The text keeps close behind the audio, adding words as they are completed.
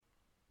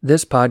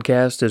This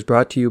podcast is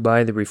brought to you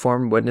by the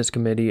Reformed Witness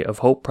Committee of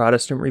Hope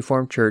Protestant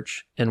Reformed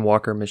Church in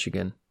Walker,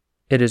 Michigan.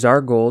 It is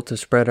our goal to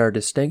spread our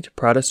distinct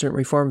Protestant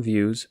Reformed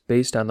views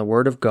based on the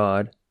Word of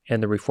God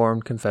and the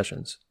Reformed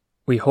confessions.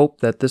 We hope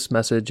that this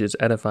message is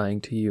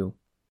edifying to you.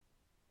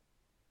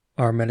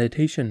 Our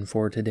meditation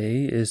for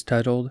today is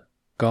titled,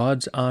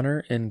 God's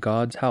Honor in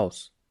God's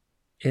House.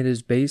 It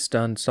is based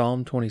on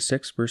Psalm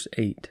 26, verse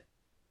 8.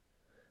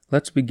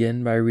 Let's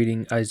begin by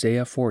reading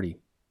Isaiah 40.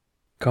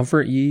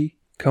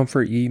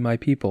 Comfort ye, my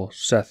people,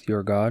 saith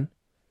your God.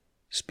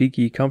 Speak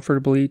ye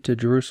comfortably to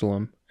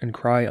Jerusalem, and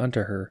cry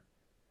unto her,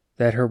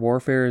 that her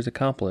warfare is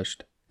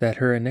accomplished, that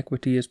her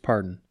iniquity is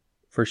pardoned.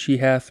 For she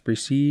hath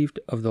received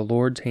of the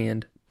Lord's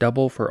hand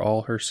double for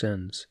all her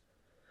sins.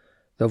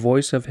 The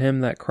voice of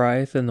him that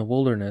crieth in the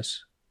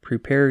wilderness,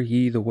 Prepare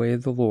ye the way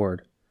of the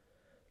Lord.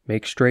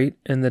 Make straight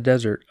in the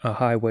desert a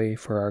highway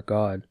for our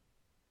God.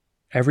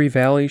 Every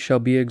valley shall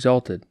be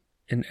exalted,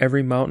 and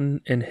every mountain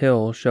and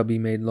hill shall be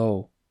made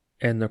low.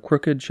 And the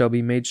crooked shall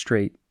be made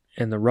straight,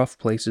 and the rough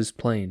places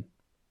plain.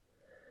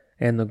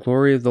 And the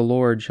glory of the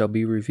Lord shall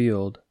be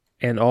revealed,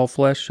 and all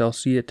flesh shall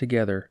see it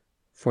together,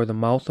 for the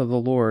mouth of the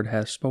Lord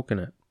hath spoken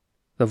it.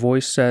 The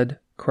voice said,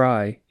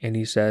 Cry, and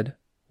he said,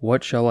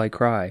 What shall I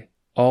cry?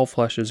 All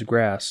flesh is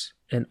grass,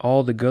 and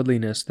all the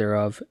goodliness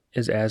thereof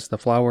is as the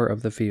flower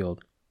of the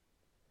field.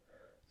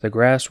 The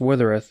grass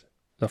withereth,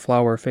 the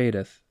flower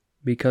fadeth,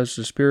 because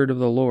the Spirit of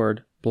the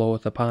Lord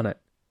bloweth upon it.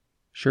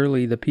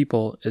 Surely the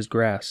people is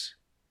grass.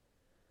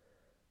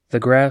 The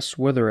grass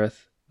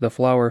withereth, the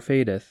flower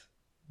fadeth,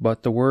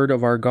 but the word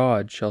of our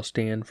God shall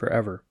stand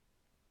forever.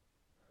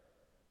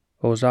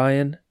 O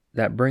Zion,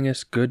 that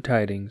bringest good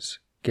tidings,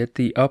 get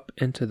thee up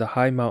into the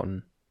high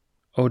mountain.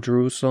 O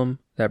Jerusalem,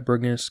 that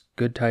bringest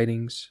good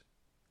tidings,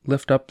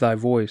 lift up thy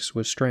voice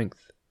with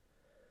strength.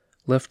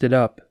 Lift it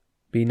up,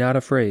 be not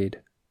afraid.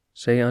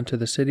 Say unto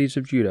the cities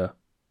of Judah,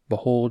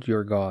 Behold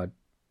your God.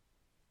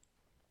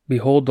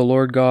 Behold, the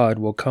Lord God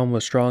will come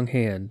with strong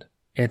hand,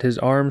 and his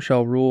arm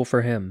shall rule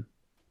for him.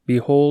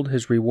 Behold,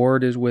 his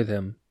reward is with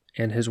him,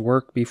 and his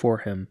work before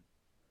him.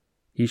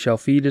 He shall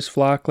feed his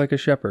flock like a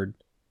shepherd.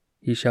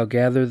 He shall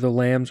gather the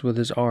lambs with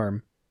his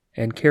arm,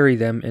 and carry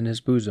them in his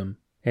bosom,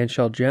 and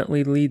shall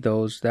gently lead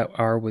those that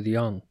are with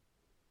young.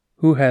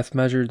 Who hath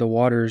measured the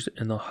waters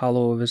in the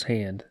hollow of his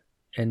hand,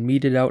 and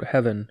meted out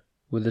heaven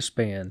with a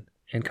span,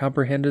 and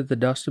comprehended the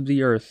dust of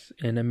the earth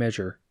in a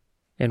measure,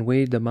 and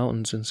weighed the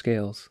mountains in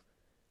scales,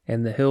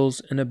 and the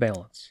hills in a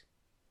balance?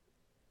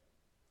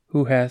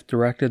 Who hath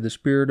directed the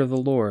Spirit of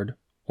the Lord,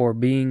 or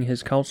being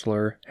his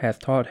counselor hath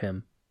taught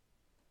him?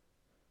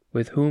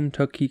 With whom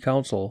took he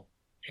counsel,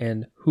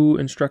 and who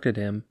instructed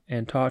him,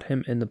 and taught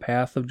him in the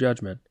path of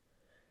judgment,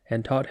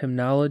 and taught him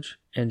knowledge,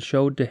 and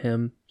showed to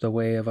him the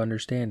way of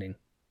understanding?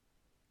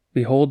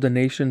 Behold, the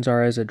nations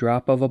are as a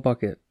drop of a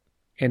bucket,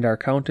 and are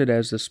counted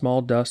as the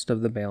small dust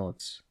of the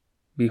balance.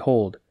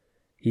 Behold,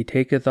 he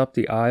taketh up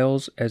the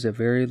isles as a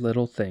very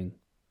little thing.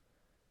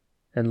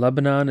 And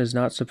Lebanon is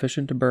not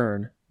sufficient to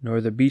burn, nor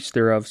the beasts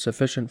thereof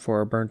sufficient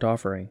for a burnt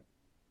offering.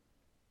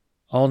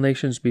 All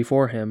nations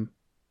before him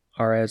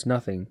are as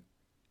nothing,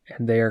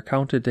 and they are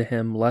counted to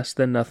him less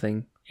than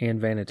nothing and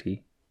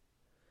vanity.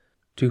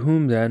 To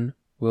whom then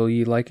will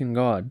ye liken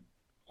God,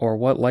 or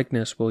what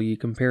likeness will ye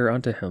compare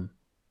unto him?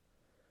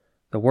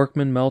 The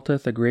workman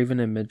melteth a graven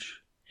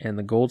image, and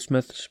the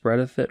goldsmith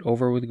spreadeth it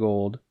over with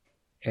gold,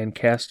 and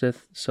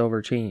casteth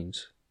silver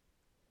chains.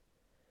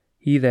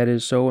 He that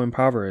is so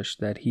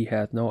impoverished that he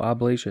hath no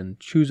oblation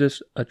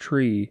chooseth a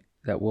tree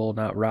that will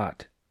not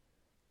rot.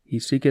 He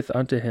seeketh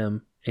unto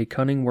him a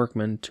cunning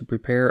workman to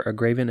prepare a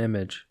graven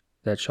image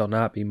that shall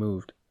not be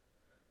moved.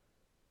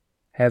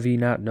 Have ye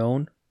not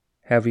known?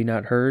 Have ye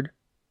not heard?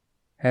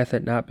 Hath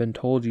it not been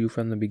told you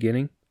from the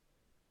beginning?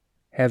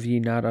 Have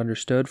ye not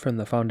understood from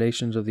the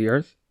foundations of the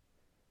earth?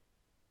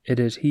 It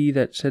is he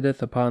that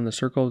sitteth upon the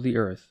circle of the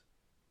earth,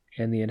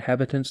 and the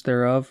inhabitants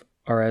thereof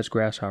are as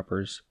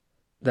grasshoppers,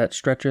 that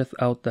stretcheth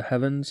out the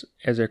heavens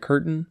as a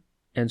curtain,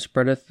 and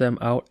spreadeth them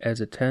out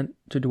as a tent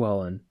to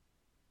dwell in.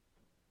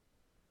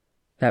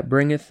 That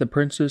bringeth the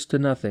princes to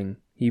nothing,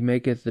 he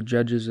maketh the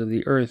judges of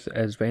the earth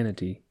as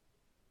vanity.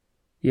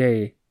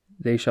 Yea,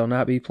 they shall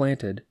not be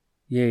planted,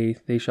 yea,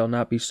 they shall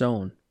not be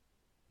sown.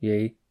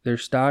 Yea, their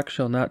stock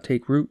shall not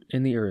take root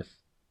in the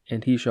earth,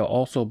 and he shall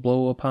also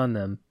blow upon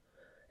them,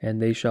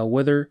 and they shall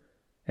wither,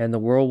 and the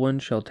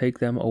whirlwind shall take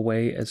them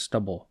away as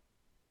stubble.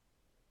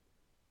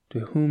 To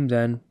whom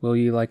then will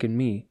ye liken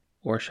me,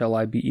 or shall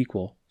I be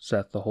equal,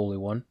 saith the Holy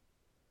One?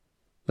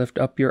 Lift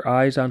up your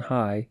eyes on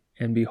high,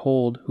 and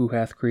behold who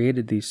hath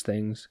created these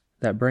things,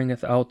 that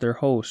bringeth out their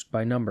host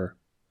by number.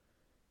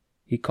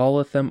 He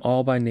calleth them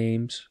all by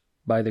names,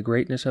 by the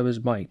greatness of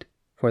his might,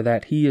 for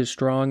that he is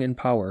strong in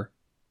power,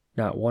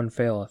 not one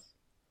faileth.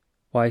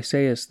 Why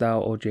sayest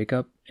thou, O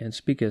Jacob, and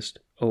speakest,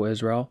 O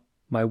Israel,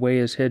 My way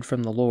is hid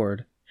from the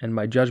Lord, and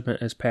my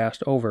judgment is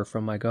passed over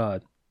from my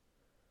God?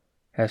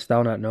 Hast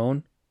thou not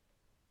known?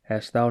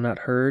 Hast thou not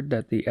heard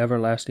that the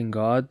everlasting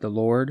God, the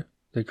Lord,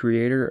 the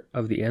Creator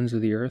of the ends of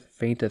the earth,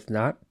 fainteth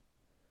not,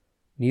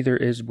 neither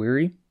is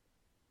weary?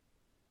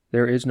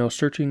 there is no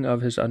searching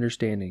of his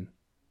understanding.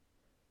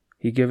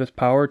 He giveth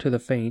power to the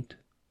faint,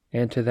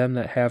 and to them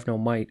that have no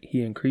might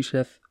he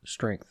increaseth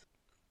strength.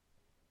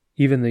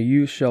 Even the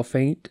youth shall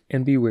faint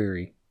and be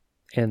weary,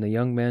 and the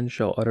young men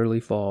shall utterly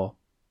fall.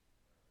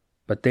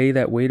 But they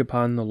that wait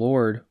upon the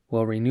Lord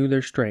will renew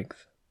their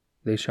strength.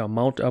 They shall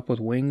mount up with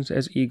wings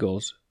as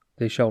eagles.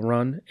 They shall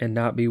run and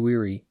not be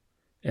weary,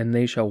 and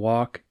they shall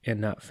walk and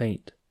not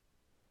faint.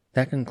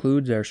 That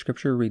concludes our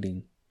scripture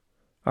reading.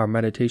 Our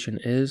meditation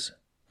is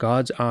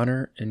God's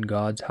honor in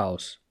God's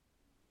house.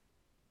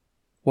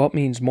 What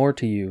means more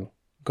to you,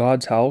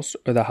 God's house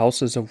or the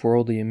houses of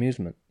worldly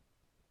amusement?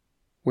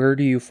 Where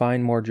do you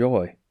find more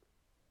joy?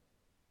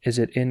 Is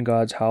it in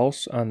God's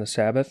house on the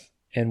Sabbath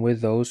and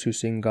with those who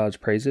sing God's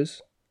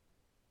praises?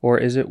 Or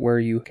is it where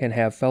you can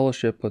have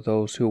fellowship with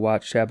those who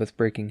watch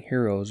Sabbath-breaking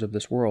heroes of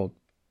this world?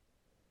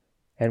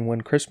 And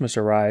when Christmas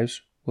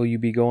arrives, will you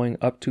be going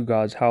up to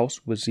God's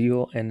house with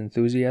zeal and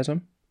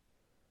enthusiasm?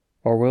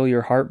 Or will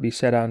your heart be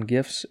set on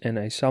gifts and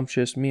a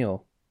sumptuous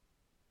meal?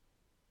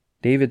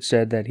 David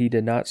said that he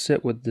did not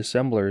sit with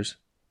dissemblers,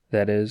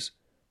 that is,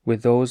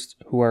 with those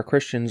who are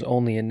Christians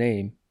only in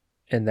name,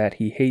 and that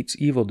he hates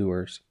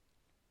evildoers.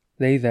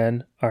 They,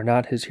 then, are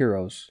not his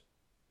heroes.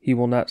 He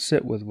will not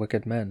sit with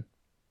wicked men.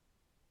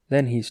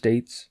 Then he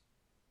states,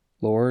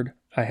 Lord,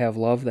 I have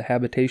loved the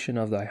habitation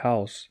of thy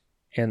house,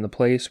 and the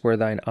place where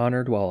thine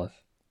honor dwelleth.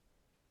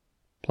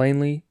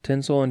 Plainly,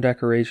 tinsel and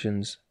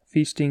decorations,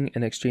 feasting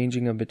and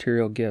exchanging of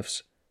material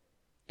gifts,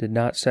 did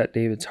not set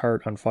David's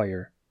heart on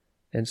fire.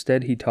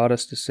 Instead, he taught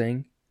us to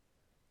sing,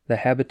 The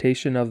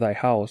habitation of thy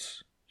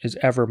house is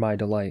ever my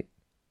delight.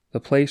 The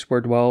place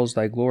where dwells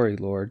thy glory,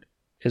 Lord,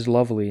 is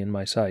lovely in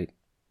my sight.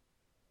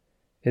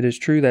 It is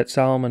true that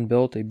Solomon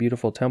built a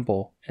beautiful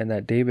temple, and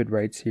that David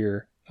writes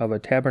here of a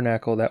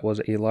tabernacle that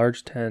was a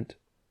large tent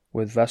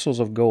with vessels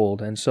of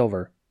gold and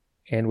silver,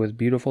 and with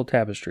beautiful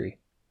tapestry.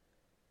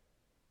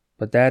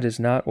 But that is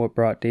not what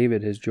brought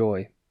David his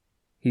joy.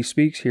 He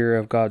speaks here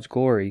of God's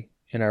glory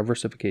in our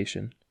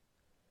versification,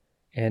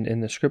 and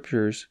in the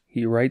Scriptures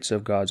he writes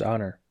of God's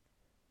honor.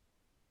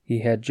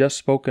 He had just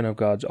spoken of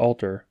God's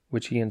altar,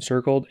 which he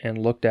encircled and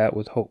looked at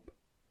with hope.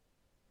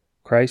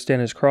 Christ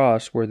and his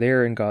cross were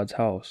there in God's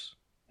house.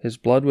 His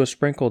blood was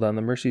sprinkled on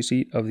the mercy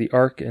seat of the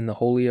ark in the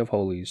Holy of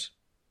Holies.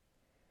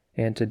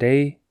 And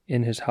today,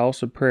 in his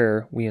house of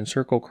prayer, we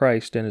encircle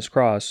Christ and his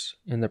cross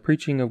in the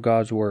preaching of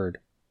God's word.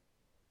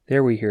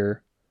 There we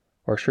hear,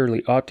 or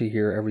surely ought to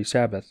hear every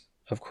Sabbath,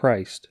 of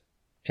Christ,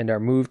 and are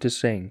moved to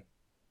sing,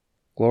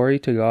 Glory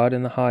to God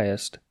in the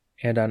highest,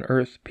 and on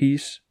earth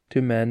peace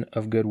to men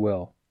of good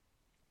will.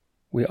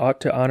 We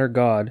ought to honor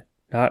God,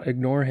 not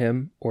ignore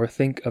him or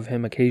think of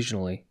him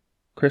occasionally.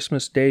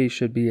 Christmas Day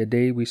should be a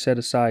day we set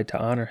aside to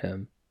honor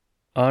him.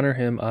 Honor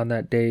him on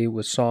that day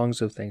with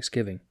songs of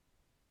thanksgiving.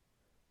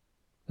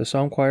 The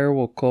Psalm Choir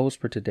will close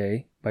for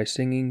today by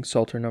singing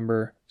Psalter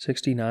number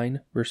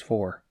 69, verse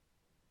 4.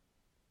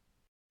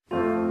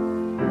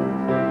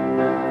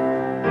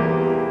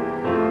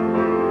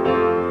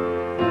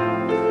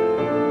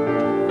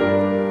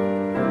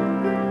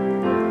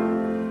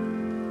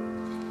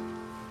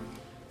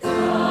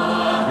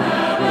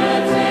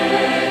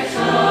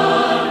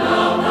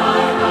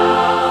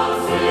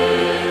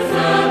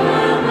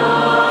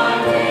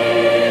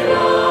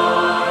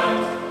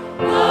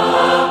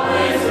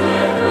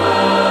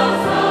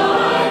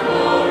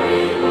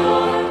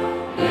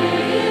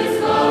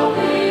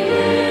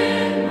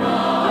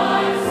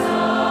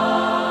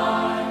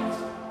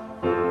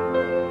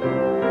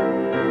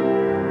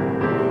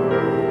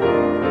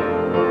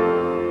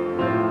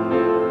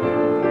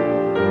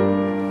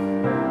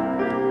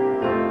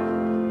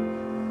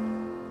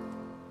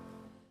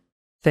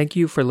 Thank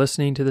you for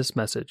listening to this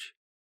message.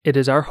 It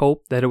is our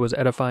hope that it was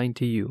edifying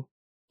to you.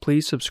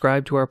 Please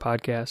subscribe to our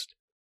podcast.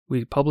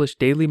 We publish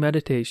daily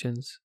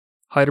meditations,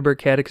 Heidelberg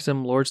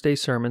Catechism Lord's Day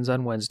sermons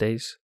on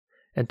Wednesdays,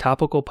 and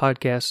topical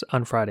podcasts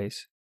on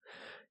Fridays.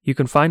 You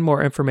can find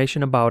more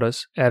information about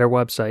us at our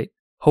website,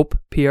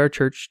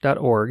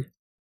 hopeprchurch.org,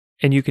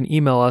 and you can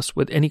email us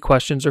with any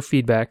questions or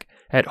feedback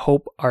at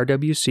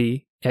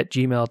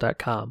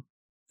hoperwc@gmail.com.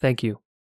 Thank you.